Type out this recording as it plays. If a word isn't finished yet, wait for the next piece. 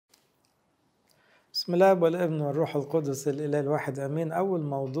بسم الله والابن والروح القدس الإله الواحد أمين. أول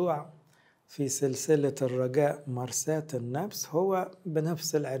موضوع في سلسلة الرجاء مرساة النفس هو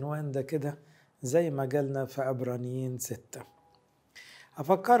بنفس العنوان ده كده زي ما قالنا في عبرانيين 6.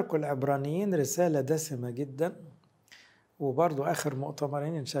 أفكركم العبرانيين رسالة دسمة جدا، وبرضو آخر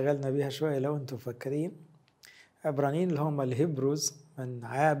مؤتمرين انشغلنا بيها شوية لو انتم فاكرين. عبرانيين اللي هم الهبروز من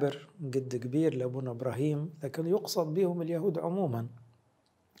عابر جد كبير لأبونا إبراهيم، لكن يقصد بهم اليهود عموما.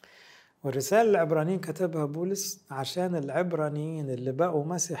 والرسالة العبرانيين كتبها بولس عشان العبرانيين اللي بقوا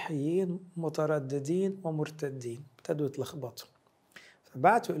مسيحيين مترددين ومرتدين ابتدوا يتلخبطوا،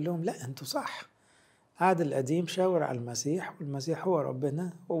 فبعتوا يقول لهم لا انتوا صح، العهد القديم شاور على المسيح، والمسيح هو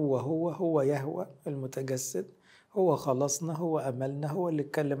ربنا، هو يهوه المتجسد، هو خلصنا، هو أملنا، هو اللي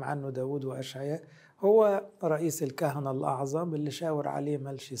اتكلم عنه داود وأشعياء، هو رئيس الكهنة الأعظم اللي شاور عليه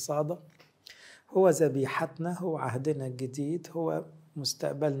ملشي صادق، هو ذبيحتنا، هو عهدنا الجديد، هو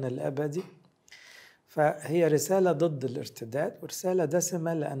مستقبلنا الأبدي. فهي رسالة ضد الارتداد، ورسالة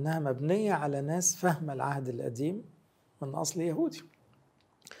دسمة لأنها مبنية على ناس فهم العهد القديم من أصل يهودي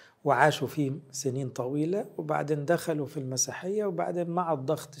وعاشوا فيه سنين طويلة، وبعدين دخلوا في المسيحية، وبعدين مع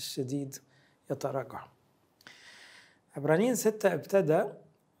الضغط الشديد يتراجعوا. عبرانيين 6 ابتدى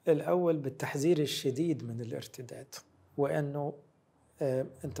الأول بالتحذير الشديد من الارتداد، وأنه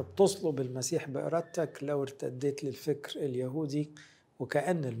أنت بتصلب المسيح بإرادتك لو ارتديت للفكر اليهودي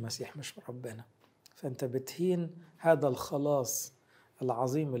وكأن المسيح مش ربنا، فأنت بتهين هذا الخلاص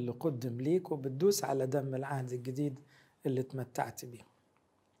العظيم اللي قدم ليك، وبتدوس على دم العهد الجديد اللي تمتعت بيه.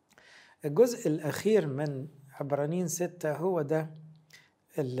 الجزء الأخير من عبرانيين 6 هو ده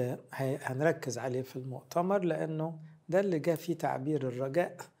اللي هنركز عليه في المؤتمر، لأنه ده اللي جاء فيه تعبير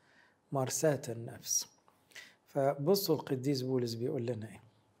الرجاء مرساة النفس. فبصوا القديس بولس بيقول لنا ايه: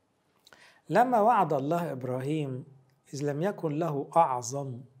 لما وعد الله إبراهيم إذ لم يكن له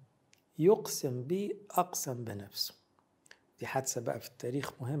أعظم يقسم به أقسم بنفسه. دي حادثة بقى في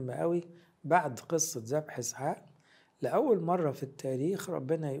التاريخ مهمة قوي. بعد قصة ذبح إسحاق لأول مرة في التاريخ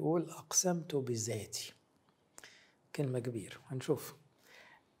ربنا يقول أقسمت بذاتي، كلمة كبيرة هنشوف.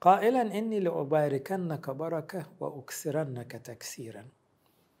 قائلا إني لأباركنك بركة وأكثرنك تكثيرا.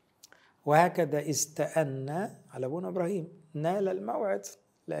 وهكذا استأنى على أبونا إبراهيم، نال الموعد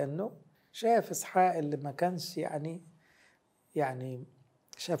لأنه شاف إسحاق اللي ما كانش يعني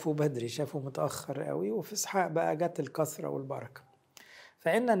شافه بدري، شافه متأخر قوي، وفي إسحاق بقى جت الكثرة والبركة.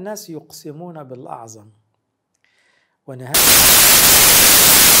 فإن الناس يقسمون بالأعظم ونهاية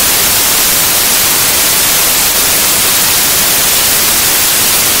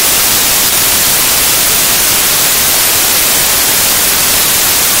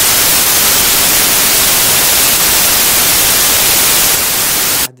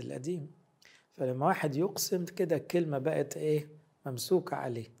العهد القديم. فلما واحد يقسم كده الكلمة بقت ايه؟ ممسوكة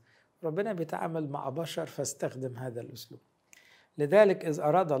عليه. ربنا بيتعامل مع بشر فاستخدم هذا الأسلوب. لذلك إذ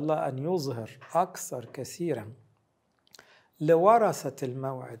أراد الله أن يظهر أكثر كثيرا لورثة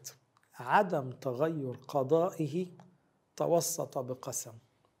الموعد عدم تغير قضائه توسط بقسم.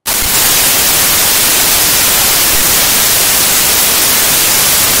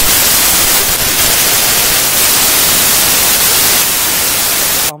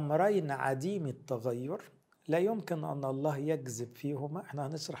 أمرين عديم التغير لا يمكن أن الله يكذب فيهما. احنا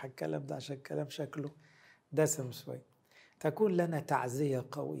هنشرح الكلام ده عشان الكلام شكله دسم شوي. تكون لنا تعزية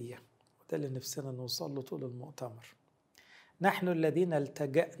قوية، وده اللي نفسنا نوصل له طول المؤتمر. نحن الذين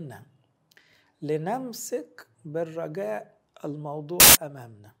التجأنا لنمسك بالرجاء الموضوع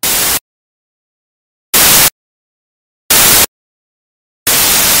أمامنا.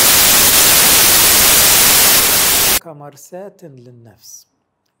 كمرساة للنفس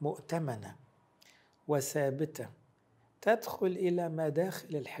مؤتمنة وثابتة تدخل إلى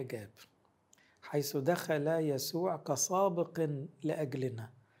مداخل الحجاب، حيث دخل يسوع كسابق لأجلنا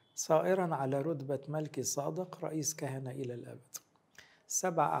صائرا على رتبة ملك صادق رئيس كهنة إلى الأبد.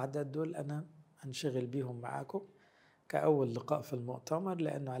 7 أعداد دول أنا هنشغل بيهم معاكم كأول لقاء في المؤتمر،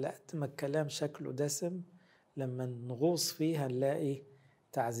 لأنه على قد ما الكلام شكله دسم لما نغوص فيه هنلاقي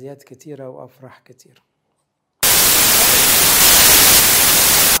تعزيات كتيرة وأفراح كتيرة.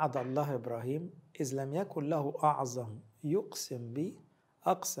 وعد الله إبراهيم إذ لم يكن له أعظم يقسم بي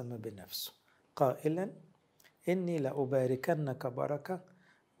أقسم بنفسه قائلا إني لأباركنك بركة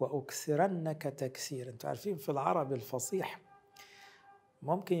وأكثرنك تكثيرا. انتوا عارفين في العربي الفصيح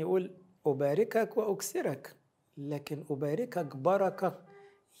ممكن يقول أباركك وأكثرك، لكن أباركك بركة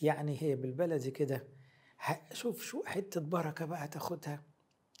يعني هي بالبلدي كده شوف شو حتة بركة بقى تاخدها.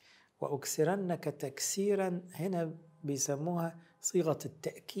 وأكثرنك تكثيرا هنا بيسموها صيغة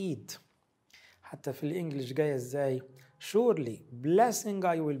التأكيد. حتى في الإنجليش جاية إزاي؟ Surely blessing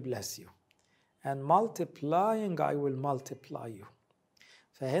I will bless you. and multiplying I will multiply you.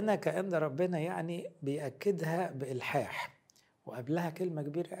 فهنا كأن ربنا يعني بيأكدها بإلحاح، وقبلها كلمة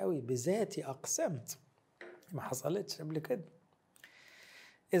كبيرة قوي، بذاتي أقسمت، ما حصلتش قبل كده.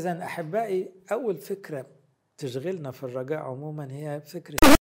 إذن أحبائي، أول فكرة تشغلنا في الرجاء عموما هي فكرة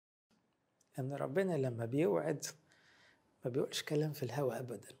أن ربنا لما بيوعد ما بيقولش كلام في الهوى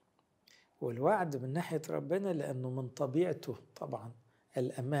أبدا. والوعد من ناحية ربنا لأنه من طبيعته طبعا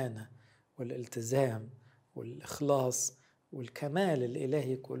الأمانة والالتزام والإخلاص والكمال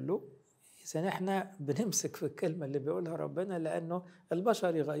الإلهي كله. إذن احنا بنمسك في الكلمة اللي بيقولها ربنا، لأنه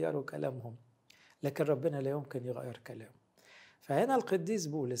البشر يغيروا كلامهم لكن ربنا لا يمكن يغير كلامه. فهنا القديس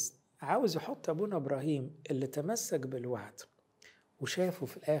بولس عاوز يحط أبونا إبراهيم اللي تمسك بالوعد وشافه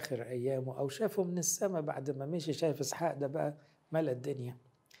في الآخر أيامه، أو شافه من السماء بعد ما مشي، شايف إسحاق ده بقى ملأ الدنيا.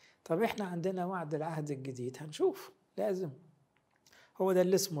 طب إحنا عندنا وعد العهد الجديد، هنشوف لازم. هو ده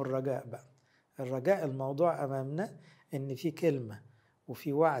اللي اسمه الرجاء بقى. الرجاء الموضوع أمامنا إن في كلمة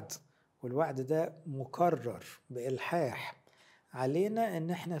وفي وعد، والوعد ده مكرر بإلحاح علينا إن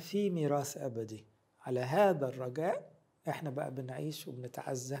إحنا في ميراث أبدي. على هذا الرجاء إحنا بقى بنعيش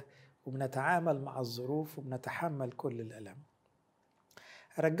وبنتعزى وبنتعامل مع الظروف وبنتحمل كل الألم.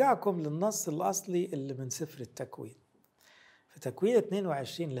 أرجعكم للنص الأصلي اللي من سفر التكوين، في تكوين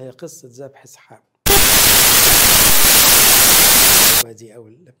 22 اللي هي قصة ذبح إسحاق دي أو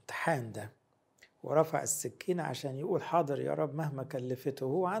الامتحان ده، ورفع السكينة عشان يقول حاضر يا رب مهما كلفته.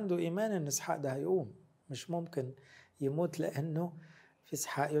 هو عنده إيمان إن إسحاق ده هيقوم، مش ممكن يموت، لأنه في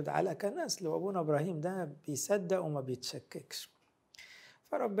إسحاق يدعى لك نسل، وأبونا إبراهيم ده بيصدق وما بيتشككش.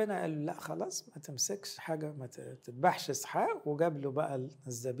 فربنا قال لا خلاص ما تمسكش حاجة، ما تذبحش إسحاق، وجاب له بقى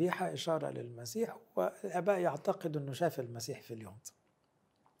الذبيحة إشارة للمسيح، والآباء يعتقد إنه شاف المسيح في اليوم ده.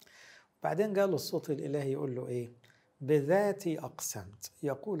 بعدين جاله الصوت الإلهي يقول له إيه؟ بذاتي أقسمت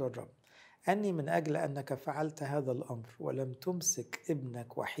يقول الرب أني من أجل أنك فعلت هذا الأمر ولم تمسك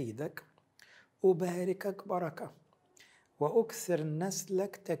ابنك وحيدك أباركك بركة وأكثر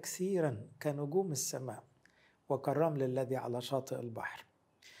نسلك تكثيرا كنجوم السماء وكالرمل الذي على شاطئ البحر،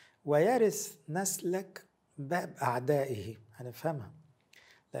 ويرث نسلك باب أعدائه. هنفهمها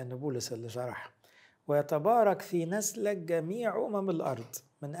لأن بولس اللي شرح. ويتبارك في نسلك جميع الأرض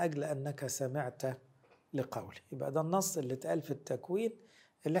من أجل أنك سمعت لقولي. يبقى ده النص اللي اتقال في التكوين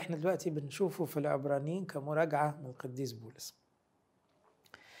اللي احنا دلوقتي بنشوفه في العبرانيين كمراجعة من القديس بولس.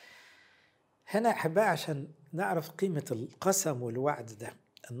 هنا أحباء عشان نعرف قيمة القسم والوعد ده،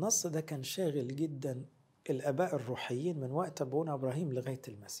 النص ده كان شاغل جدا الآباء الروحيين من وقت أبونا إبراهيم لغاية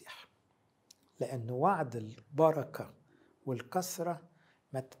المسيح، لأن وعد البركة والكثرة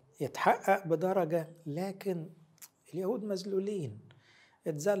يتحقق بدرجة، لكن اليهود مذلولين،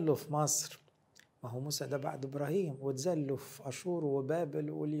 اتذلوا في مصر، ما هو موسى ده بعد إبراهيم، واتذلوا في أشور وبابل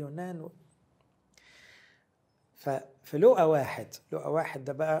واليونان. ففي لقا واحد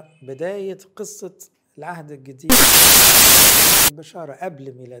ده بقى بداية قصة العهد الجديد، البشارة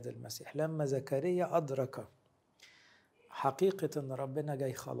قبل ميلاد المسيح، لما زكريا أدرك حقيقة أن ربنا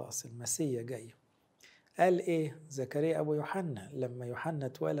جاي خلاص، المسيح جاي. قال إيه زكريا أبو يوحنا لما يوحنا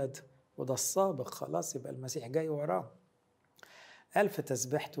اتولد، وده السابق خلاص، يبقى المسيح جاي وراه. قال في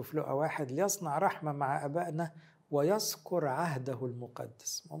تسبيحته في لقا 1 ليصنع رحمة مع أبائنا ويذكر عهده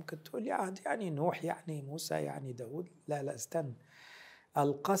المقدس. ممكن تقول لي عهد يعني نوح يعني موسى يعني داود، لا استنى،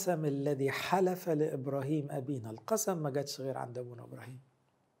 القسم الذي حلف لإبراهيم أبينا. القسم ما جاتش غير عند أبونا إبراهيم.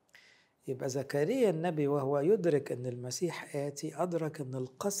 يبقى زكريا النبي وهو يدرك أن المسيح آتي أدرك أن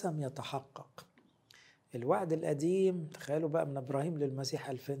القسم يتحقق. الوعد القديم تخيلوا بقى من إبراهيم للمسيح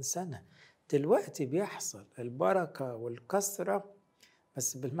 2000 سنة، دلوقتي بيحصل البركة والكثرة،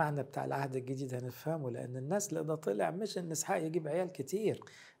 بس بالمعنى بتاع العهد الجديد هنفهمه، لأن النسل ده طلع مش أن إسحاق يجيب عيال كتير،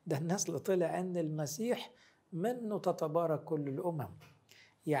 ده النسل طلع أن المسيح منه تتبارك كل الأمم.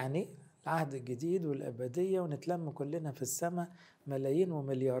 يعني العهد الجديد والأبدية، ونتلم كلنا في السماء ملايين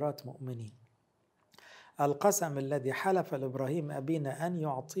ومليارات مؤمنين. القسم الذي حلف لإبراهيم أبينا أن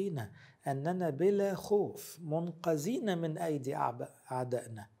يعطينا أننا بلا خوف منقذين من أيدي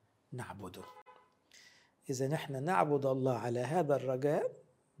أعدائنا نعبده. إذا نحن نعبد الله على هذا الرجاء،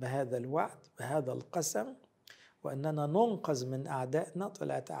 بهذا الوعد، بهذا القسم، وأننا ننقذ من أعدائنا.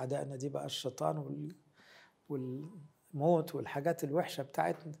 طلعت أعدائنا دي بقى الشيطان والموت والحاجات الوحشة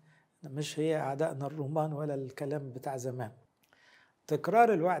بتاعتنا، مش هي أعدائنا الرومان ولا الكلام بتاع زمان.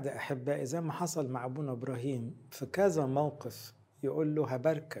 تكرار الوعد أحبائي زي ما حصل مع أبونا إبراهيم في كذا موقف، يقول له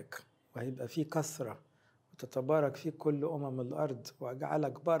هباركك وهيبقى فيه كثرة وتتبارك فيه كل الأرض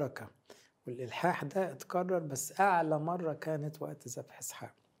وأجعلك بركة. والإلحاح ده اتكرر، بس أعلى مرة كانت وقت ذبح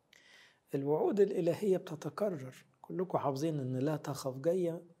إسحاق. الوعود الإلهية بتتكرر، كلكم حافظين إن لا تخف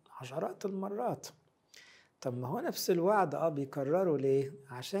جاية عشرات المرات. طب ما هو نفس الوعد بيكرره ليه؟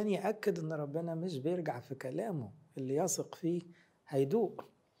 عشان يأكد ان ربنا مش بيرجع في كلامه، اللي يثق فيه هيدوق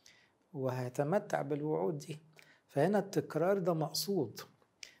وهيتمتع بالوعود دي. فهنا التكرار ده مقصود.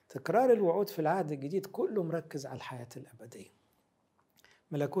 تكرار الوعود في العهد الجديد كله مركز على الحياة الأبدية،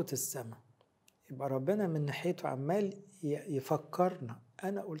 ملكوت السماء. يبقى ربنا من ناحيته عمال يفكرنا،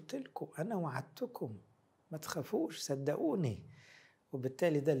 أنا قلت لكم، أنا وعدتكم، ما تخافوش، صدقوني.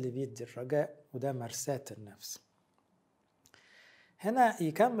 وبالتالي ده اللي بيدي الرجاء، وده مرساة النفس. هنا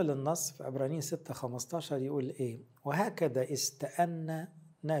يكمل النص في عبرانيين 6:15 يقول إيه؟ وهكذا استأن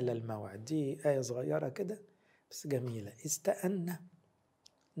نال الموعد. دي آية صغيرة كده بس جميلة. استأن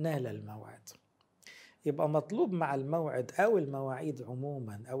نال الموعد. يبقى مطلوب مع الموعد أو المواعيد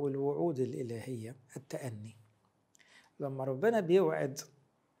عموما أو الوعود الإلهية التأني. لما ربنا بيوعد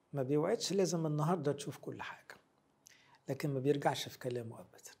ما بيوعدش لازم النهاردة تشوف كل حاجة، لكن ما بيرجعش في كلامه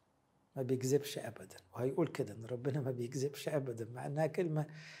أبدا، ما بيكذبش أبدا. وهيقول كده إن ربنا ما بيكذبش أبدا، مع إنها كلمة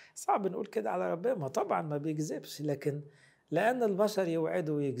صعب نقول كده على ربنا. ما طبعا ما بيكذبش، لكن لأن البشر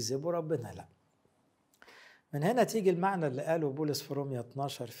يوعدوا ويكذبوا، ربنا لا. من هنا تيجي المعنى اللي قاله بولس في رومية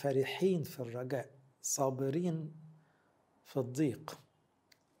 12: فرحين في الرجاء، صابرين في الضيق.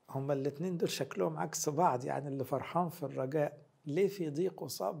 هما الاتنين دول شكلهم عكس بعض، يعني اللي فرحان في الرجاء ليه في ضيق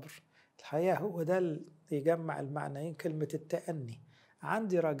وصبر؟ الحقيقة هو ده اللي يجمع المعنيين، كلمة التأني.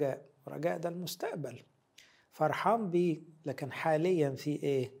 عندي رجاء، رجاء ده المستقبل، فرحان بيه، لكن حاليا في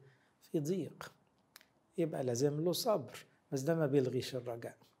ايه؟ في ضيق، يبقى لازم له صبر. بس ده ما بيلغيش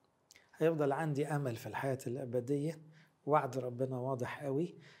الرجاء. هيفضل عندي أمل في الحياة الأبدية، وعد ربنا واضح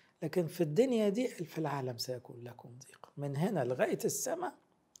قوي، لكن في الدنيا دي في العالم سيكون لكم ضيق. من هنا لغاية السماء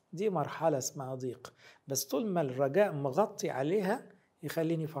دي مرحلة اسمها ضيق، بس طول ما الرجاء مغطي عليها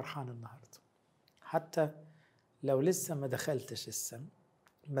يخليني فرحان النهاردة. حتى لو لسه ما دخلتش السماء،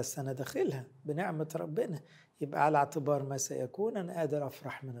 بس أنا داخلها بنعمة ربنا، يبقى على اعتبار ما سيكون أنا قادر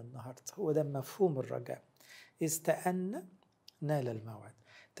أفرح من النهاردة. هو ده مفهوم الرجاء. استأن نال الموعد.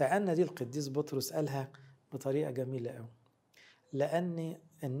 تأنى دي القديس بطرس قالها بطريقة جميلة قوي، لأن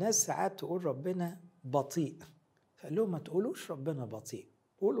الناس ساعات تقول ربنا بطيء، فقال لهم ما تقولوش ربنا بطيء،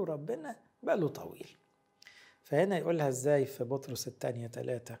 قولوا ربنا باله طويل. فهنا يقولها ازاي في بطرس الثانية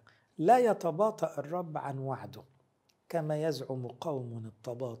 3: لا يتباطأ الرب عن وعده كما يزعم قوم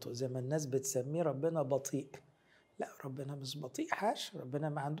التباطؤ. زي ما الناس بتسميه ربنا بطيء، لا ربنا مش بطيء، حاش، ربنا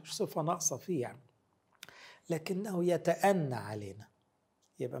ما عندوش صفة ناقصة فيه يعني، لكنه يتأنى علينا.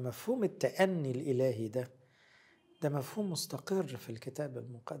 يبقى مفهوم التأني الإلهي ده مفهوم مستقر في الكتاب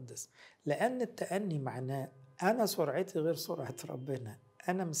المقدس، لأن التأني معناه أنا سرعتي غير سرعة ربنا،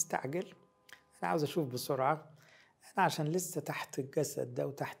 أنا مستعجل، أنا عاوز أشوف بسرعة، أنا عشان لسه تحت الجسد ده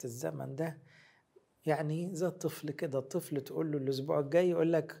وتحت الزمن ده. يعني زي الطفل كده، الطفل تقول له الأسبوع الجاي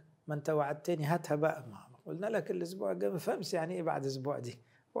يقول لك ما أنت وعدتني هاتها بقى، ما قلنا لك الأسبوع الجاي، ما فهمش يعني إيه بعد أسبوع دي،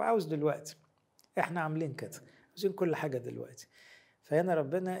 هو عاوز دلوقتي. إحنا عاملين كده، عاوزين كل حاجة دلوقتي. فهنا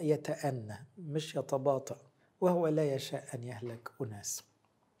ربنا يتأنى مش يتباطأ، وهو لا يشاء أن يهلك أناس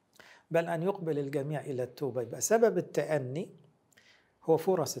بل أن يقبل الجميع إلى التوبة. يبقى سبب التأني هو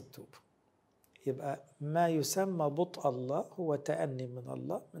فرص التوبة. يبقى ما يسمى بطء الله هو تأني من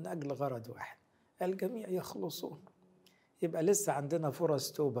الله من أجل غرض واحد: الجميع يخلصون. يبقى لسه عندنا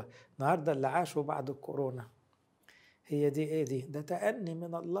فرص توبة. النهاردة اللي عاشوا بعد الكورونا، هي دي ايه دي؟ ده تأني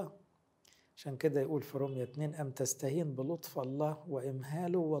من الله. عشان كده يقول في رومية 2: أم تستهين بلطف الله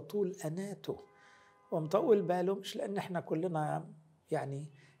وإمهاله وطول أناته. ومطول باله مش لأن احنا كلنا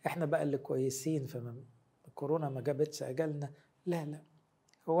يعني احنا بقى اللي كويسين فالكورونا ما جابتش أجلنا، لا لا،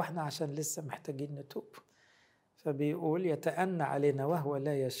 هو احنا عشان لسه محتاجين نتوب. فبيقول يتأنى علينا وهو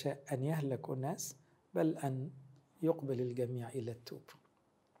لا يشاء أن يهلك الناس بل أن يقبل الجميع إلى التوب.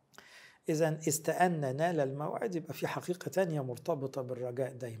 إذن استأن نال الموعد. يبقى في حقيقة تانية مرتبطة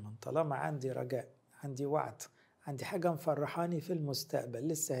بالرجاء دايما. طالما عندي رجاء، عندي وعد، عندي حاجة مفرحاني في المستقبل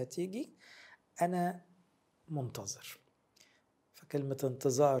لسه هتيجي، أنا منتظر. فكلمة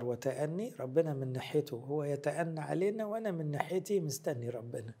انتظار وتأني، ربنا من ناحيته هو يتأنى علينا، وأنا من ناحيتي مستني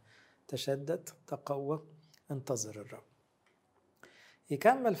ربنا. تشدد، تقوى، انتظر الرب.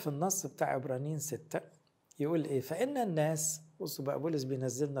 يكمل في النص بتاع عبرانيين 6 يقول ايه: فإن الناس، بصوا بقى بولس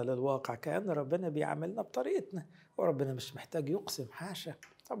بينزلنا للواقع كأن ربنا بيعاملنا بطريقتنا، وربنا مش محتاج يقسم، حاشا،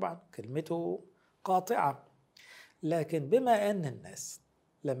 طبعا كلمته قاطعة. لكن بما أن الناس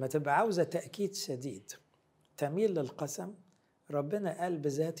لما تبقى عاوزة تأكيد شديد تميل للقسم، ربنا قال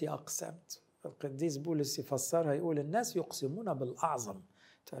بذاتي أقسمت. القديس بولس يفسرها يقول: الناس يقسمون بالأعظم.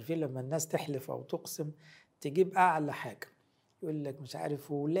 تعرفين لما الناس تحلف أو تقسم تجيب أعلى حاجة، يقول لك مش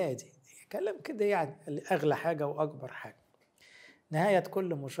عارف ولادي، كلام كده يعني أغلى حاجة وأكبر حاجة. نهاية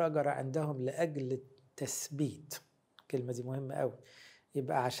كل مشاجرة عندهم لأجل التثبيت. الكلمة دي مهمة قوي.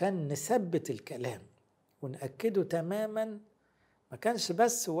 يبقى عشان نثبت الكلام ونأكده تماما، ما كانش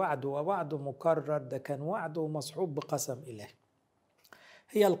بس وعد ووعد مكرر، ده كان وعد ومصحوب بقسم إلهي.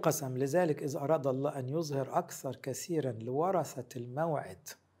 هي القسم. لذلك إذ أراد الله أن يظهر أكثر كثيرا لورثة الموعد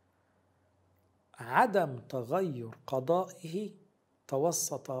عدم تغير قضائه،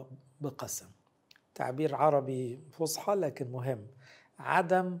 توسط بقسم. تعبير عربي فصحى لكن مهم.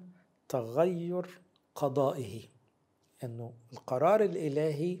 عدم تغير قضائه، إنه القرار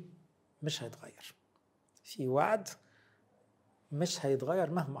الإلهي مش هيتغير، في وعد مش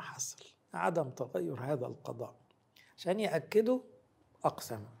هيتغير مهما حصل. عدم تغير هذا القضاء. عشان يأكدوا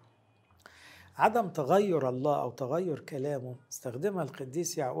أقسم. عدم تغير الله أو تغير كلامه استخدمها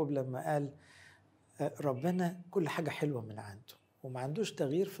القديس يعقوب لما قال ربنا كل حاجة حلوة من عنده وما عندوش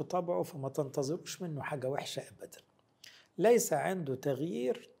تغيير في طبعه، فما تنتظروش منه حاجة وحشة أبدا. ليس عنده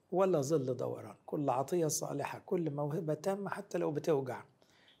تغيير ولا ظل دوران. كل عطية صالحة، كل موهبة تامة حتى لو بتوجع،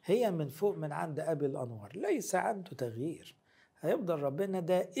 هي من فوق من عند أبي الأنوار. ليس عنده تغيير. هيفضل ربنا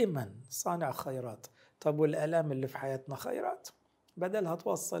دائما صانع خيرات. طب والآلام اللي في حياتنا خيرات، بدلها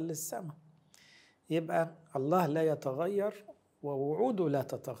توصل للسماء. يبقى الله لا يتغير ووعوده لا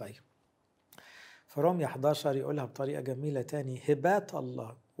تتغير. في رومية 11 يقولها بطريقة جميلة تاني: هبات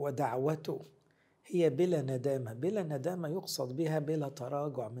الله ودعوته هي بلا ندامة. بلا ندامة يقصد بها بلا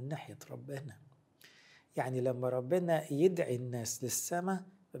تراجع من ناحية ربنا. يعني لما ربنا يدعي الناس للسماء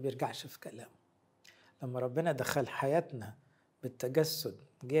ما بيرجعش في كلامه. لما ربنا دخل حياتنا بالتجسد،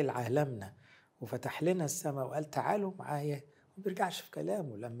 جه لعالمنا وفتح لنا السماء وقال تعالوا معايا، ما بيرجعش في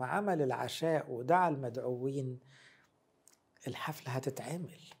كلامه. لما عمل العشاء ودعا المدعوين، الحفلة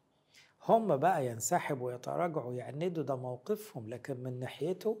هتتعمل. هم بقى ينسحبوا ويتراجعوا ويعندوا، ده موقفهم، لكن من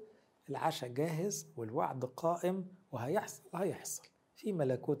ناحيته العشاء جاهز والوعد قائم، وهيحصل هيحصل في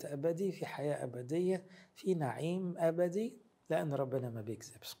ملكوت أبدي، في حياة أبدية، في نعيم أبدي، لأن ربنا ما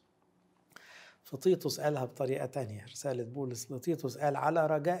بيكذبش. فطيطس قالها بطريقة تانية، رسالة بولس لطيطس قال: على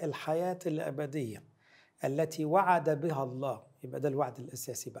رجاء الحياة الأبدية التي وعد بها الله. يبقى ده الوعد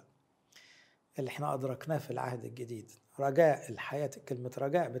الأساسي بقى اللي احنا أدركناه في العهد الجديد. رجاء الحياة، كلمة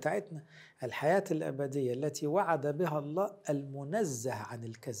رجاء بتاعتنا الحياة الأبدية التي وعد بها الله المنزه عن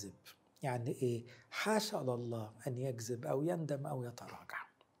الكذب. يعني إيه؟ حاشا لله أن يكذب أو يندم أو يتراجع.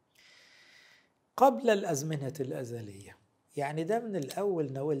 قبل الأزمنة الأزلية. يعني ده من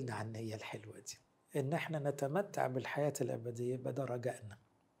الأول ناولنا عن النية الحلوة دي، إن احنا نتمتع بالحياة الأبدية. بدأ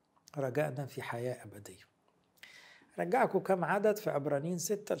رجائنا في حياة أبدية. رجعكم كم عدد في عبرانيين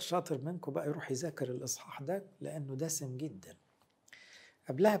 6. الشاطر منكم بقى يروح يذاكر الإصحاح ده لأنه دسم جدا.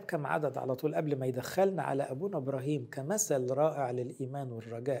 قبلها بكم عدد على طول، قبل ما يدخلنا على أبونا إبراهيم كمثل رائع للإيمان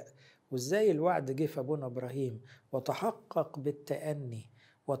والرجاء، وإزاي الوعد جه في أبونا إبراهيم وتحقق بالتأني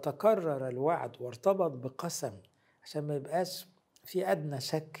وتكرر الوعد وارتبط بقسم، عشان ما يبقاش في أدنى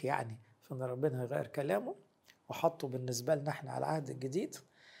شك يعني في أن ربنا هيغير كلامه، وحطه بالنسبة لنا احنا على العهد الجديد.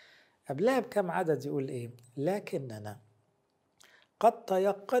 قبلها بكم عدد يقول إيه؟ لكننا قد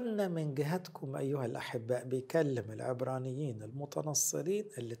تيقنا من جهتكم أيها الأحباء. بيكلم العبرانيين المتنصرين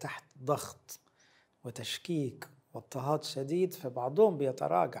اللي تحت ضغط وتشكيك واضطهاد شديد، فبعضهم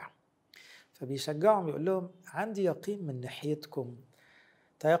بيتراجع، فبيشجعهم يقول لهم عندي يقين من ناحيتكم.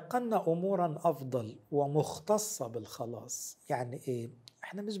 تيقنا أمورا أفضل ومختصة بالخلاص. يعني إيه؟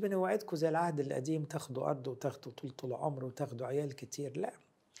 احنا مش بنوعدكم زي العهد القديم تاخدوا أرض وتاخدوا طول العمر وتاخدوا عيال كتير، لا.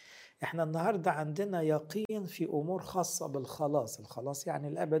 احنا النهاردة عندنا يقين في أمور خاصة بالخلاص. الخلاص يعني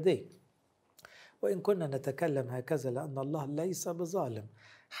الأبدية. وإن كنا نتكلم هكذا لأن الله ليس بظالم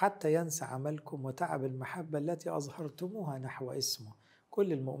حتى ينسى عملكم وتعب المحبة التي أظهرتموها نحو اسمه.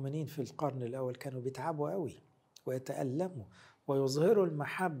 كل المؤمنين في القرن الأول كانوا بيتعبوا قوي ويتألموا ويظهروا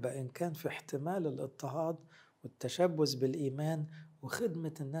المحبة، إن كان في احتمال الاضطهاد والتشبث بالإيمان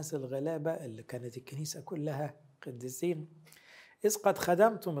وخدمة الناس الغلابة اللي كانت الكنيسة كلها قديسين. إذ قد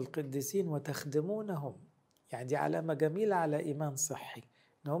خدمتم القديسين وتخدمونهم. يعني دي علامة جميلة على إيمان صحي،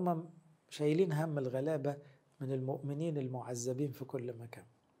 إن هم شايلين هم الغلابة من المؤمنين المعذبين في كل مكان.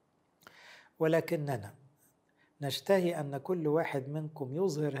 ولكننا نشتهي أن كل واحد منكم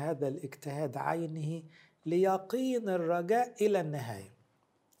يظهر هذا الاجتهاد عينه ليقين الرجاء إلى النهاية.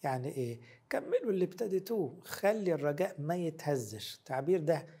 يعني إيه؟ كملوا اللي ابتدتوه، خلي الرجاء ما يتهزش. التعبير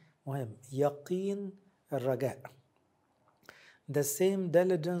ده مهم، يقين الرجاء. The same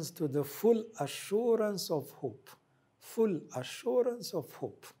diligence to the full assurance of hope. Full assurance of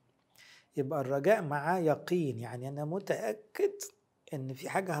hope. يبقى الرجاء معاه يقين، يعني أنا متأكد إن في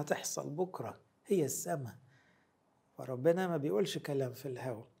حاجة هتحصل بكرة، هي السماء. فربنا ما بيقولش كلام في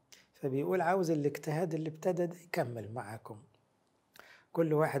الهوى، فبيقول عاوز الاجتهاد اللي ابتدى ده يكمل معاكم.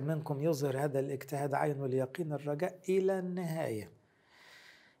 كل واحد منكم يظهر هذا الاجتهاد عينه اليقين الرجاء إلى النهاية،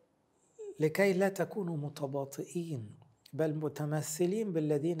 لكي لا تكونوا متباطئين بل متمثلين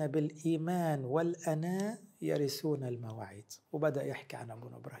بالذين بالإيمان والأناة يرثون المواعيد. وبدأ يحكي عن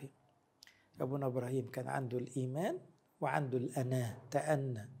أبونا إبراهيم. أبونا إبراهيم كان عنده الإيمان وعنده الأناة،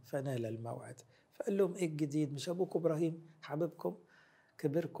 تأنى فنال الموعد. فقال لهم إيه الجديد؟ مش أبوكم إبراهيم حبيبكم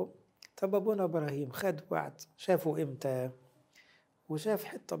كبركم؟ طب أبونا إبراهيم خد وعد، شافوا إمتى؟ وشاف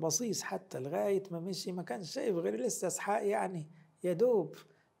حتة بصيص حتى لغاية ما مشي، ما كانش شايف غير لسه إسحاق، يعني يدوب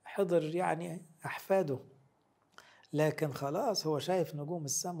حضر يعني أحفاده، لكن خلاص هو شايف نجوم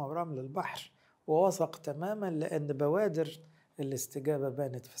السماء ورمل البحر، ووثق تماما لأن بوادر الاستجابة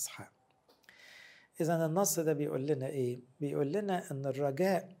بانت في إسحاق. إذن النص ده بيقول لنا إيه؟ بيقول لنا أن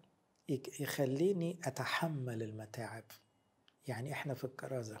الرجاء يخليني أتحمل المتاعب. يعني إحنا في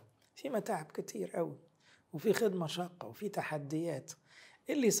الكرازة في متاعب كتير قوي، وفي خدمة شاقة، وفي تحديات.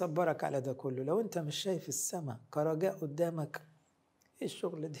 إيه اللي يصبرك على ده كله؟ لو أنت مش شايف السماء كرجاء قدامك، إيه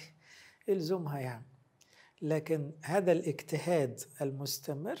الشغل دي؟ إلزمها يعني. لكن هذا الاجتهاد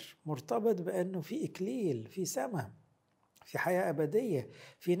المستمر مرتبط بأنه في إكليل، في سماء، في حياة أبدية،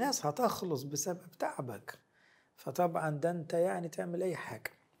 في ناس هتخلص بسبب تعبك. فطبعا ده أنت يعني تعمل أي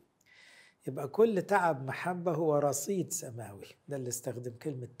حاجة. يبقى كل تعب محبة هو رصيد سماوي. ده اللي استخدم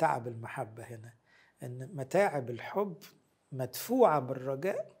كلمة تعب المحبة هنا، أن متاعب الحب مدفوعة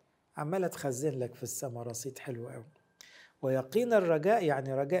بالرجاء عمالة تخزن لك في السماء رصيد حلو قوي. ويقين الرجاء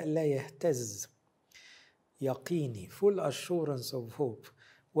يعني رجاء لا يهتز، يقيني full assurance of hope.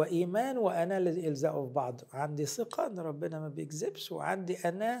 وإيمان وأنا اللي يلزقوا في بعض، عندي ثقة أن ربنا ما بيكذبش، وعندي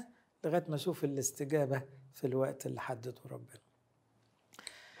أنا لغاية ما أشوف الاستجابة في الوقت اللي حدده ربنا.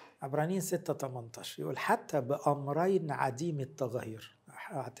 عبرانيين 6:18 يقول حتى بأمرين عديم التغير.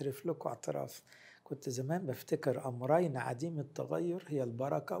 أعترف لكم اعتراف، كنت زمان بفتكر أمرين عديم التغير هي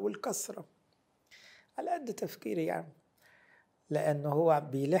البركة والكسرة، على قد تفكيري يعني، لأنه هو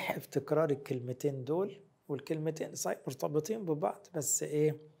بيلح في تكرار الكلمتين دول، والكلمتين صحيح مرتبطين ببعض، بس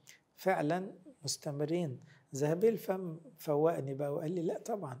إيه فعلا مستمرين. ذهبي الفم فوقني بقى وقال لي لا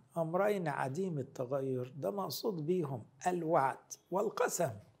طبعا أمرين عديم التغير ده مقصود بيهم الوعد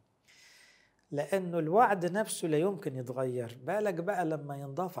والقسم، لأنه الوعد نفسه لا يمكن يتغير، بالك بقى لما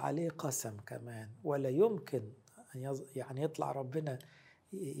ينضاف عليه قسم كمان، ولا يمكن يعني يطلع ربنا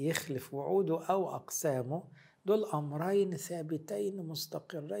يخلف وعوده أو أقسامه. دول أمرين ثابتين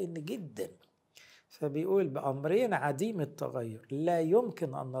مستقرين جدا. فبيقول بأمرين عديم التغير لا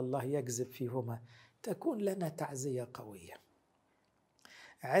يمكن أن الله يكذب فيهما تكون لنا تعزية قوية.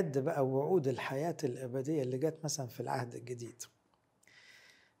 عد بقى وعود الحياة الأبدية اللي جت مثلا في العهد الجديد.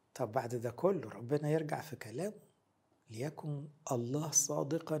 طب بعد ده كله ربنا يرجع في كلامه، ليكن الله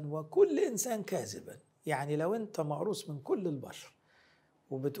صادقا وكل إنسان كاذبا. يعني لو أنت مقروس من كل البشر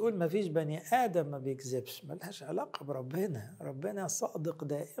وبتقول ما فيش بني آدم ما بيكذبش، ملهاش علاقة بربنا، ربنا صادق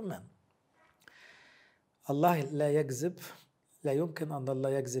دائما. الله لا يكذب، لا يمكن أن الله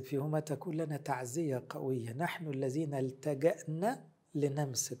يكذب فيهما تكون لنا تعزية قوية نحن الذين التجأنا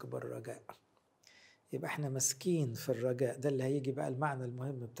لنمسك بالرجاء. يبقى احنا مسكين في الرجاء ده، اللي هيجي بقى المعنى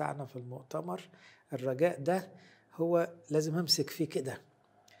المهم بتاعنا في المؤتمر. الرجاء ده هو لازم امسك فيه كده،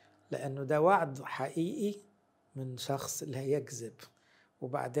 لأنه ده وعد حقيقي من شخص لا يكذب،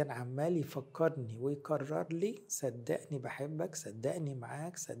 وبعدين عمال يفكرني ويكرر لي صدقني بحبك، صدقني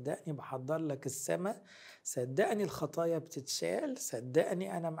معاك، صدقني بحضر لك السماء، صدقني الخطايا بتتشال،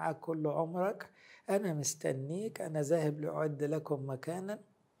 صدقني أنا معاك كل عمرك، أنا مستنيك، أنا ذاهب لأعد لكم مكانا.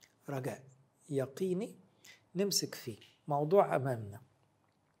 رجاء يقيني نمسك فيه، موضوع أمامنا.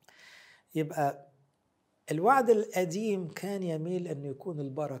 يبقى الوعد القديم كان يميل أن يكون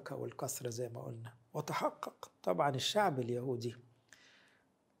البركة والكثرة زي ما قلنا، وتحقق. طبعا الشعب اليهودي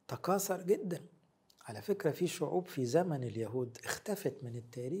تكاثر جدا. على فكرة في شعوب في زمن اليهود اختفت من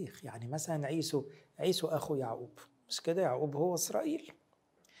التاريخ، يعني مثلا عيسو أخو يعقوب، مش كده؟ يعقوب هو إسرائيل.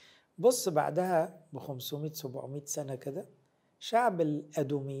 بص بعدها ب 500-700 سنة كده شعب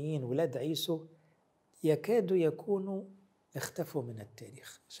الأدوميين ولاد عيسو يكادوا يكونوا اختفوا من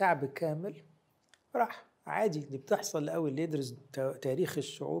التاريخ. شعب كامل راح عادي. دي بتحصل قوي، اللي يدرس تاريخ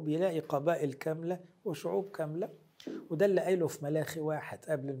الشعوب يلاقي قبائل كاملة وشعوب كاملة. وده اللي قايله في ملاخي 1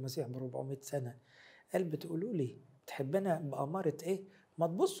 قبل المسيح ب400 سنة. قال بتقولوا لي تحبنا بأمارة ايه؟ ما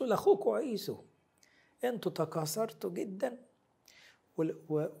تبصوا لأخوكوا عيسو، انتوا تكاثرتوا جدا،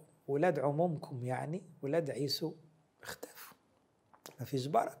 ولاد عمومكم يعني ولاد عيسو اختفوا، ما فيش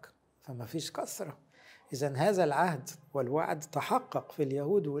بركة، فما فيش كثرة. إذن هذا العهد والوعد تحقق في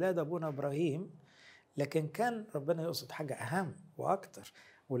اليهود ولاد أبونا إبراهيم، لكن كان ربنا يقصد حاجة أهم وأكتر.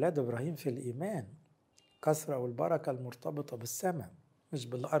 ولاد إبراهيم في الإيمان، كثرة والبركة المرتبطة بالسماء، مش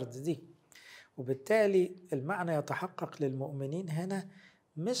بالأرض دي. وبالتالي المعنى يتحقق للمؤمنين هنا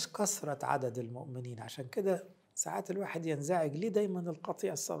مش كثرة عدد المؤمنين. عشان كده ساعات الواحد ينزعج، ليه دايما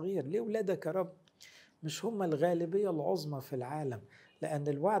القطيع الصغير؟ ليه ولادك يا رب مش هم الغالبية العظمى في العالم؟ لأن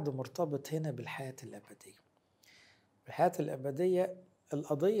الوعد مرتبط هنا بالحياة الأبدية. الحياة الأبدية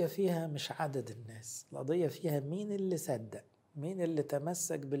القضية فيها مش عدد الناس، القضية فيها مين اللي صدق، مين اللي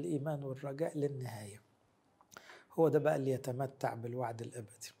تمسك بالإيمان والرجاء للنهاية. هو ده بقى اللي يتمتع بالوعد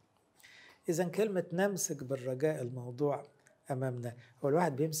الأبدي. إذا كلمة نمسك بالرجاء، الموضوع أمامنا. هو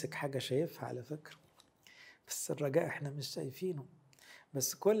الواحد بيمسك حاجة شايفها على فكرة، بس الرجاء احنا مش شايفينه.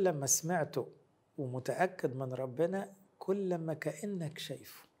 بس كل ما سمعته ومتأكد من ربنا كل ما كأنك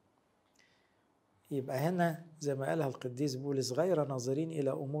شايفه. يبقى هنا زي ما قالها القديس بولس: غير ناظرين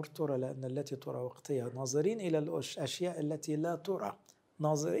إلى أمور ترى لأن التي ترى وقتها، ناظرين إلى الأشياء التي لا ترى،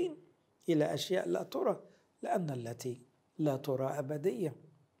 ناظرين إلى أشياء لا ترى لأن التي لا ترى أبدية.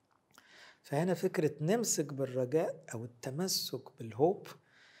 فهنا فكرة نمسك بالرجاء أو التمسك بالهوب،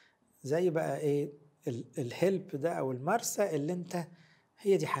 زي بقى إيه الهلب ده أو المرسى اللي أنت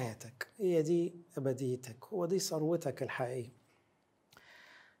هي دي حياتك، هي دي أبديتك، هو دي ثروتك الحقيقية.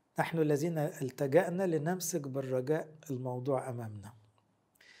 نحن الذين التجأنا لنمسك بالرجاء، الموضوع أمامنا.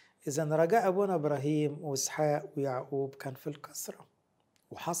 إذا رجاء أبونا إبراهيم وإسحاق ويعقوب كان في الكثرة،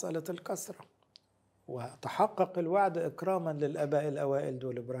 وحصلت الكثرة وتحقق الوعد إكراما للآباء الأوائل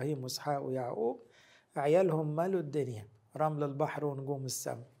دول إبراهيم وإسحاق ويعقوب. عيالهم مالوا الدنيا، رمل البحر ونجوم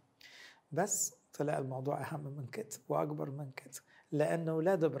السماء. بس طلع الموضوع أهم من كده وأكبر من كده، لأن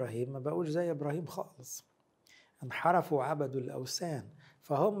أولاد إبراهيم ما بقوش زي إبراهيم خالص، انحرفوا وعبدوا الأوثان.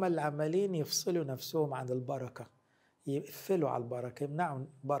 فهم اللي عمالين يفصلوا نفسهم عن البركة، يقفلوا على البركة، يمنعوا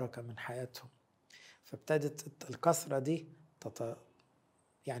بركة من حياتهم. فابتدت الكثرة دي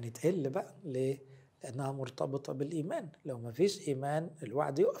يعني تقل بقى. ليه؟ لأنها مرتبطة بالإيمان. لو ما فيش إيمان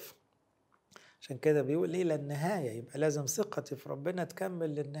الوعد يقف. عشان كده بيقول إيه للنهاية، يبقى لازم ثقتي في ربنا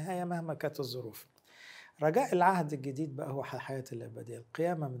تكمل للنهاية مهما كانت الظروف. رجاء العهد الجديد بقى هو الحياة الأبدية،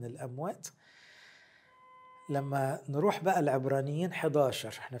 القيامة من الأموات. لما نروح بقى العبرانيين 11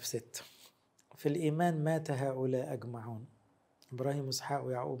 احنا في 6، في الإيمان مات هؤلاء أجمعون. إبراهيم وإسحاق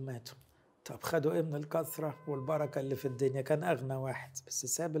ويعقوب ماتوا. طب خدوا إيه من الكثرة والبركة اللي في الدنيا؟ كان أغنى واحد بس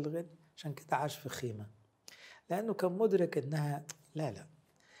ساب الغنى، عشان كده عاش في خيمة، لأنه كان مدرك إنها لا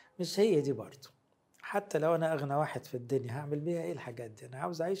مش هي دي برضه. حتى لو أنا أغنى واحد في الدنيا هعمل بيها إيه الحاجات دي؟ أنا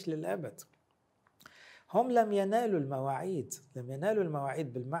عاوز أعيش للأبد. هم لم ينالوا المواعيد، لم ينالوا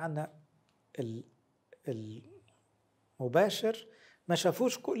المواعيد بالمعنى المباشر، ما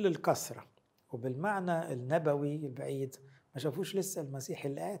شافوش كل الكثرة، وبالمعنى النبوي البعيد ما شافوش لسه المسيح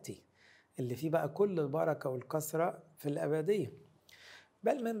الآتي اللي فيه بقى كل البركة والكثرة في الأبدية.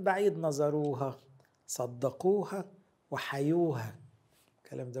 بل من بعيد نظروها، صدقوها وحيوها.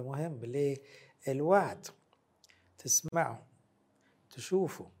 الكلام ده مهم. ليه؟ الوعد تسمعه،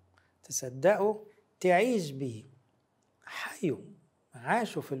 تشوفه، تصدقه، تعيش به. حيوا،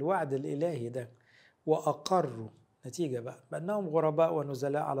 عاشوا في الوعد الإلهي ده وأقروا. نتيجة بقى بأنهم غرباء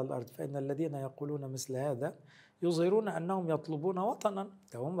ونزلاء على الأرض، فإن الذين يقولون مثل هذا يظهرون أنهم يطلبون وطنا.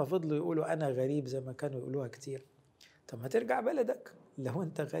 لو هم فضلوا يقولوا أنا غريب زي ما كانوا يقولوها كتير، طب ما ترجع بلدك لو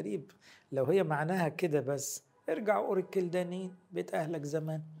أنت غريب. لو هي معناها كده بس ارجع أور الكلدانيين بيت أهلك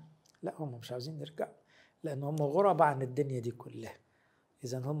زمان. لا، هم مش عاوزين يرجعوا لأن هم غرباء عن الدنيا دي كلها.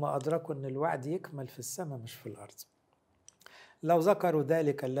 إذا هم أدركوا أن الوعد يكمل في السماء مش في الأرض. لو ذكروا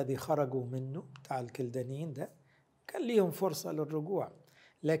ذلك الذي خرجوا منه بتاع الكلدانيين ده كان ليهم فرصة للرجوع،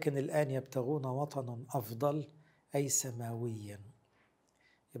 لكن الآن يبتغون وطنا أفضل أي سماويا.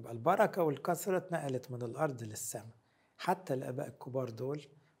 يبقى البركة والكثرة اتنقلت من الأرض للسماء. حتى الآباء الكبار دول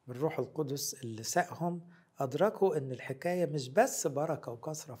بالروح القدس اللي ساقهم أدركوا أن الحكاية مش بس بركة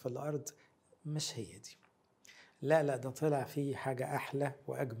وكثرة في الأرض، مش هي دي. لا ده طلع فيه حاجة أحلى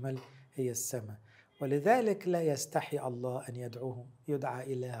وأجمل، هي السماء. ولذلك لا يستحي الله أن يدعوهم،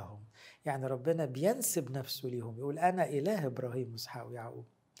 يدعى إلههم. يعني ربنا بينسب نفسه ليهم، يقول أنا إله إبراهيم وإسحاق ويعقوب.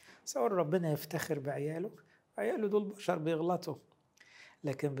 سواء ربنا يفتخر بعياله، عياله دول بشر بيغلطوا،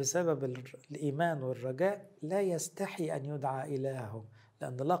 لكن بسبب الإيمان والرجاء لا يستحي أن يدعى إلههم،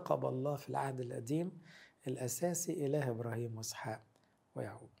 لأن لقب الله في العهد القديم الأساسي إله إبراهيم وإسحاق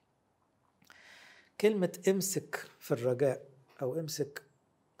ويعقوب. كلمة امسك في الرجاء أو امسك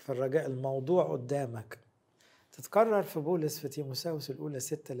في الرجاء، الموضوع قدامك، تتكرر في بولس في تيموثاوس الأولى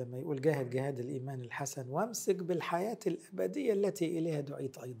 6 لما يقول جاهد جهاد الإيمان الحسن وامسك بالحياة الأبدية التي إليها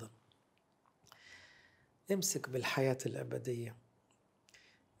دعيت أيضا. امسك بالحياة الأبدية.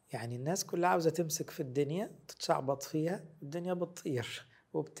 يعني الناس كلها عاوزة تمسك في الدنيا، تتشعبط فيها، الدنيا بتطير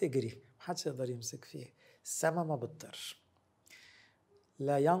وبتجري، محدش يقدر يمسك فيها. السما ما بتطيرش.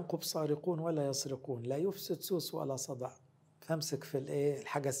 لا ينقب سارقون ولا يسرقون، لا يفسد سوس ولا صدع. فامسك في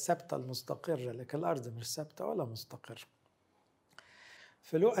الحاجة الثابتة المستقرة، لكن الأرض مش ثابتة ولا مستقرة.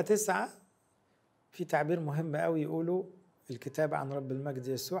 في لوقا 9 في تعبير مهم قوي يقولوا الكتاب عن رب المجد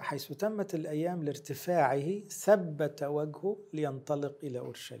يسوع: حيث تمت الأيام لارتفاعه ثبت وجهه لينطلق إلى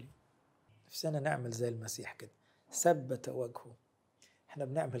أورشليم. نفسنا نعمل زي المسيح كده، ثبت وجهه. احنا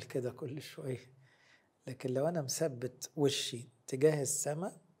بنعمل كده كل شوية، لكن لو أنا مثبت وشي تجاه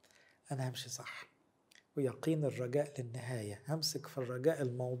السماء أنا همشي صح. ويقين الرجاء للنهاية، همسك في الرجاء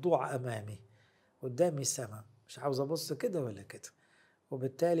الموضوع أمامي، قدامي سماء، مش عاوز أبص كده ولا كده.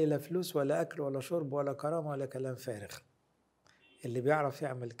 وبالتالي لا فلوس ولا أكل ولا شرب ولا كرامة ولا كلام فارغ. اللي بيعرف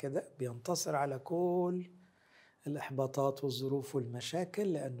يعمل كده بينتصر على كل الإحباطات والظروف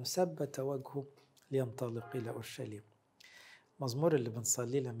والمشاكل، لأنه ثبت وجهه لينطلق إلى أورشليم. مزمور اللي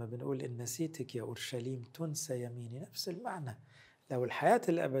بنصليه لما بنقول إن نسيتك يا أورشليم تنسى يميني، نفس المعنى. لو الحياة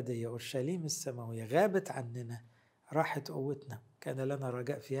الأبدية أورشليم السماوية غابت عننا راحت قوتنا. كان لنا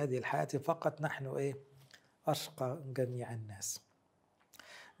رجاء في هذه الحياة فقط نحن أشقى جميع الناس.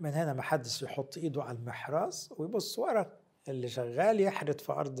 من هنا ما حدش يحط إيده على المحراث ويبص ورا. اللي شغال يحرث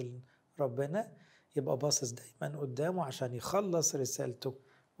في أرض ربنا يبقى باصص دايما قدامه عشان يخلص رسالته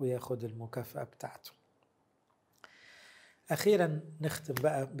وياخد المكافأة بتاعته. أخيرا نختم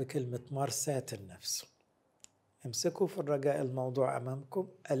بقى بكلمة مرساة النفس. امسكوا في الرجاء الموضوع أمامكم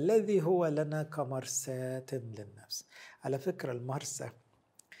الذي هو لنا كمرساة للنفس. على فكرة المرسى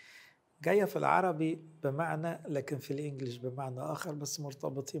جاية في العربي بمعنى، لكن في الإنجليش بمعنى آخر، بس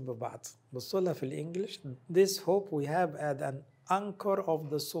مرتبطين ببعض. بصوا لها في الإنجليش: This hope we have at an anchor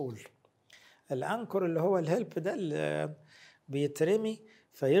of the soul. الأنكر اللي هو الهلب ده اللي بيترمي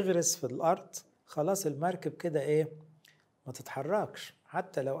فيغرس في الأرض، خلاص المركب كده ما تتحركش،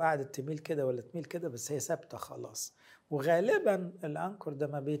 حتى لو قعدت تميل كده ولا تميل كده بس هي ثابتة خلاص. وغالبا الأنكر ده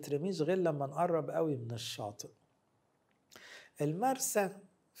ما بيترميش غير لما نقرب قوي من الشاطئ. المرسى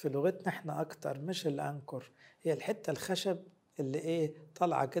في لغتنا احنا اكتر مش الانكر، هي الحتة الخشب اللي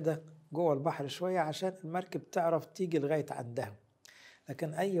طالعة كده جوه البحر شوية عشان المركب تعرف تيجي لغاية عندها.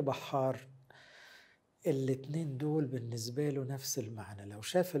 لكن اي بحار الاتنين دول بالنسبة له نفس المعنى. لو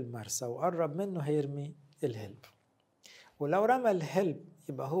شاف المرسى وقرب منه هيرمي الهلب، ولو رمى الهلب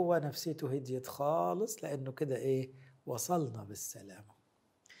يبقى هو نفسيته هديت خالص، لانه كده وصلنا بالسلامة.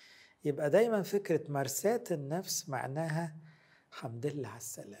 يبقى دايما فكرة مرساة النفس معناها حمد لله على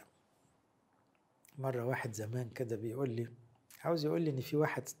السلام. مرة واحد زمان كده بيقول لي، عاوز يقول لي ان في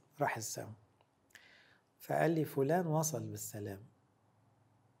واحد راح السما، فقال لي فلان وصل بالسلام.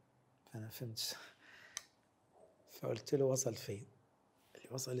 فانا فهمتش، فقلت له وصل فين؟ قال لي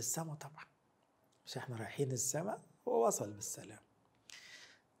وصل السما طبعا، مش احنا رايحين السما؟ هو وصل بالسلام.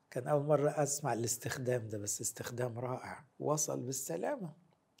 كان اول مرة اسمع الاستخدام ده، بس استخدام رائع. وصل بالسلامة،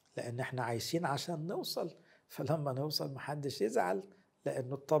 لان احنا عايشين عشان نوصل، فلما نوصل محدش يزعل،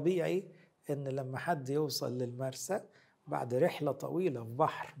 لانه الطبيعي ان لما حد يوصل للمرسى بعد رحلة طويلة في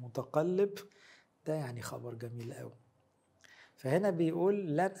بحر متقلب، ده يعني خبر جميل قوي. فهنا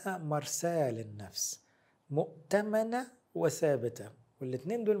بيقول لنا مرساة للنفس مؤتمنة وثابتة،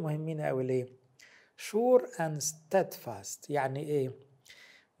 والاتنين دول مهمين قوي. ليه؟ sure and steadfast. يعني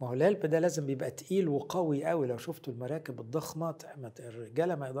ما هو الهلب ده لازم بيبقى تقيل وقوي قوي. لو شفتوا المراكب الضخمة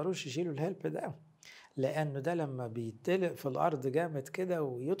الرجالة ما يقدروش يشيلوا الهلب ده، لأنه ده لما بيتدلق في الأرض جامد كده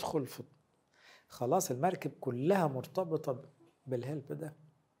ويدخل في، خلاص المركب كلها مرتبطة بالهلب ده،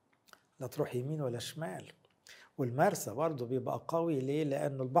 لا تروح يمين ولا شمال. والمرسى برضه بيبقى قوي. ليه؟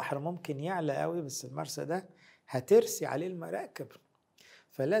 لأنه البحر ممكن يعلى قوي، بس المرسى ده هترسي عليه المراكب،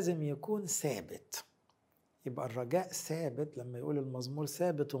 فلازم يكون ثابت. يبقى الرجاء ثابت. لما يقول المزمور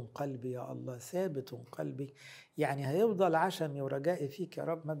ثابت قلبي يا الله، ثابت قلبي، يعني هيفضل عشمي ورجائي فيك يا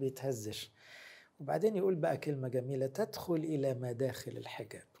رب، ما بيتهزش. وبعدين يقول بقى كلمة جميلة: تدخل إلى مداخل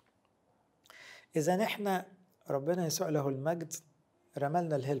الحجاب. إذا احنا ربنا يسوع له المجد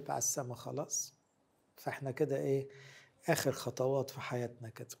رملنا الهلب على السما خلاص، فاحنا كده آخر خطوات في حياتنا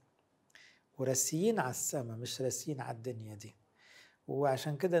كده، وراسيين على السما مش راسيين على الدنيا دي.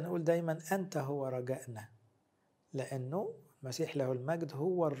 وعشان كده نقول دايما أنت هو رجائنا، لأنه المسيح له المجد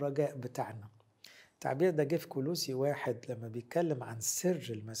هو الرجاء بتاعنا. التعبير ده جه في كولوسي 1 لما بيتكلم عن سر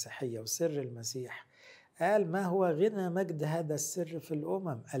المسيحية وسر المسيح، قال: ما هو غنى مجد هذا السر في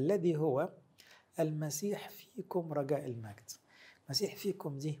الأمم الذي هو المسيح فيكم رجاء المجد. المسيح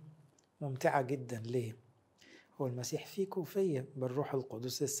فيكم دي ممتعة جدا. ليه؟ هو المسيح فيكم فيا بالروح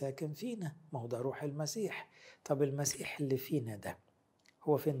القدس الساكن فينا، ما هو ده روح المسيح. طب المسيح اللي فينا ده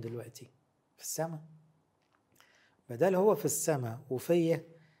هو فين دلوقتي؟ في السماء. بدل هو في السماء وفيا،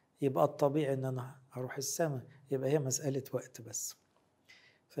 يبقى الطبيعي ان انا اروح السماء. يبقى هي مسألة وقت بس.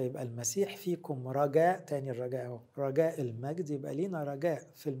 فيبقى المسيح فيكم رجاء، تاني الرجاء هو رجاء المجد، يبقى لينا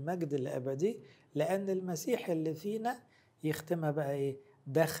رجاء في المجد الأبدي، لأن المسيح اللي فينا يختمها بقى إيه؟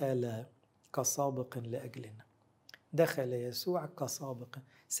 دخل كسابق لأجلنا. دخل يسوع كسابق،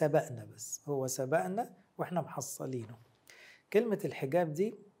 سبقنا، بس هو سبقنا وإحنا محصلينه. كلمة الحجاب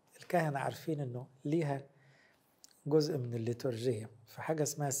دي الكهنة عارفين إنه ليها جزء من الليتورجية، في حاجة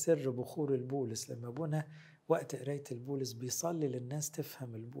اسمها سر بخور البولس. لما ابونا وقت قراية البولس بيصلي للناس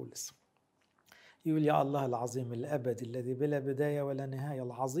تفهم البولس، يقول: يا الله العظيم الأبدي الذي بلا بداية ولا نهاية،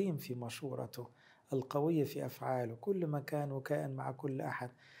 العظيم في مشورته، القوي في أفعاله، كل مكان وكائن مع كل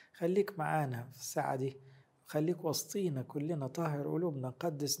أحد، خليك معانا في الساعة دي، خليك وسطينا كلنا، طهر قلوبنا،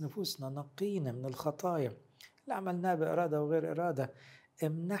 قدس نفوسنا، نقينا من الخطايا اللي عملناها بإرادة وغير إرادة،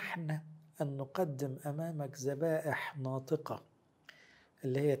 امنحنا أن نقدم أمامك ذبائح ناطقة،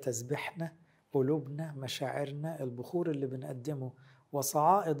 اللي هي تسبيحنا، قلوبنا، مشاعرنا، البخور اللي بنقدمه،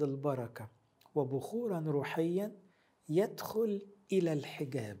 وصعائد البركة، وبخورا روحيا يدخل إلى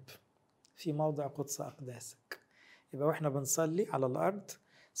الحجاب في موضع قدس أقداسك. يبقى وإحنا بنصلي على الأرض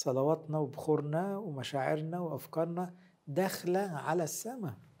صلواتنا وبخورنا ومشاعرنا وأفكارنا داخلة على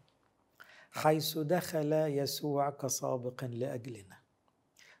السماء، حيث دخل يسوع كسابق لأجلنا،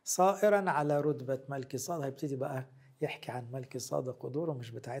 صائرا على رتبة ملك صادق. هيبتدي بقى يحكي عن ملك صادق ودوره،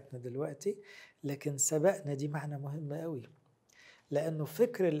 مش بتاعتنا دلوقتي، لكن سبقنا دي معنى مهم قوي، لأنه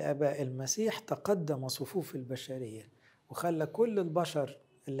فكر الآباء المسيح تقدم صفوف البشرية وخلى كل البشر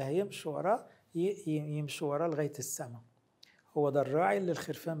اللي هيمشوا وراه يمشوا وراه لغاية السماء. هو ده الراعي اللي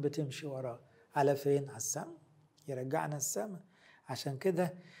الخرفان بتمشي وراه. على فين؟ على السماء، يرجعنا السماء. عشان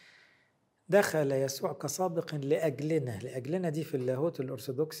كده دخل يسوع كسابق لأجلنا. لأجلنا دي في اللاهوت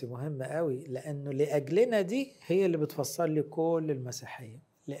الأرثوذكسي مهمة قوي، لأنه لأجلنا دي هي اللي بتفسر لي كل المسيحية.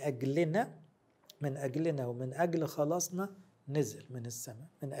 لأجلنا، من أجلنا ومن أجل خلاصنا نزل من السماء،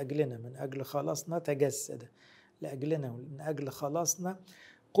 من أجلنا من أجل خلاصنا تجسد، لأجلنا ومن أجل خلاصنا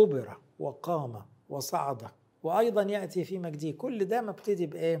قبر وقام وصعد، وأيضا يأتي في مجده. كل ده مبتدي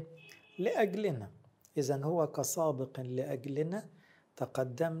بإيه؟ لأجلنا. إذن هو كسابق لأجلنا،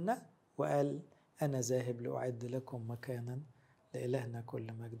 تقدمنا وقال: أنا ذاهب لأعد لكم مكانا، لإلهنا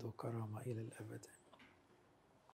كل مجد وكرامة إلى الأبد.